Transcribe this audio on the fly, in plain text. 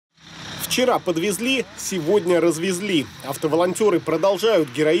Вчера подвезли, сегодня развезли. Автоволонтеры продолжают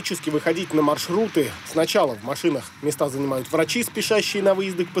героически выходить на маршруты. Сначала в машинах места занимают врачи, спешащие на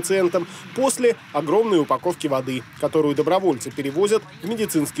выезды к пациентам. После – огромные упаковки воды, которую добровольцы перевозят в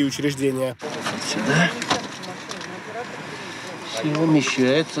медицинские учреждения. Сюда. Все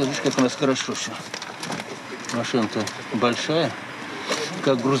умещается. Видишь, как у нас хорошо все. Машина-то большая,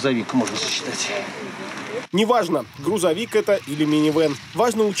 как грузовик, можно считать. Неважно, грузовик это или минивэн.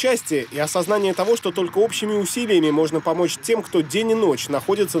 Важно участие и осознание того, что только общими усилиями можно помочь тем, кто день и ночь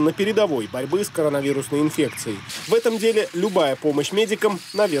находится на передовой борьбы с коронавирусной инфекцией. В этом деле любая помощь медикам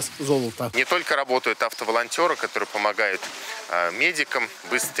на вес золота. Не только работают автоволонтеры, которые помогают медикам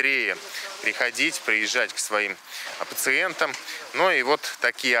быстрее приезжать к своим пациентам, но и вот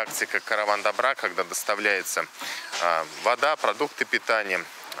такие акции, как «Караван добра», когда доставляется вода, продукты питания,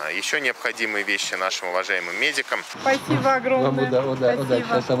 еще необходимые вещи нашим уважаемым медикам. Спасибо огромное. Вам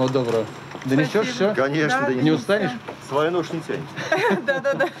удачи, самого доброго. Донесешь все? Конечно, да, не устанешь? Свою нож не тянет.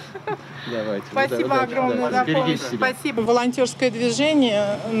 Да. Давайте. Спасибо огромное за помощь. Спасибо. Волонтерское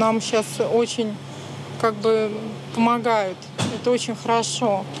движение нам сейчас очень помогают. Это очень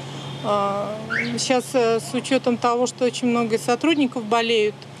хорошо. Сейчас с учетом того, что очень много сотрудников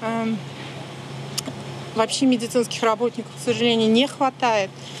болеют, вообще медицинских работников, к сожалению, не хватает.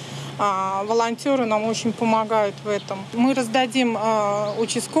 Волонтеры нам очень помогают в этом. Мы раздадим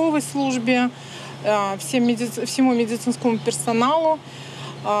участковой службе, всему медицинскому персоналу.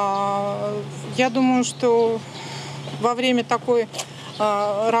 Я думаю, что во время такой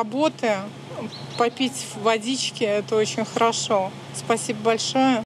работы попить водички – это очень хорошо. Спасибо большое.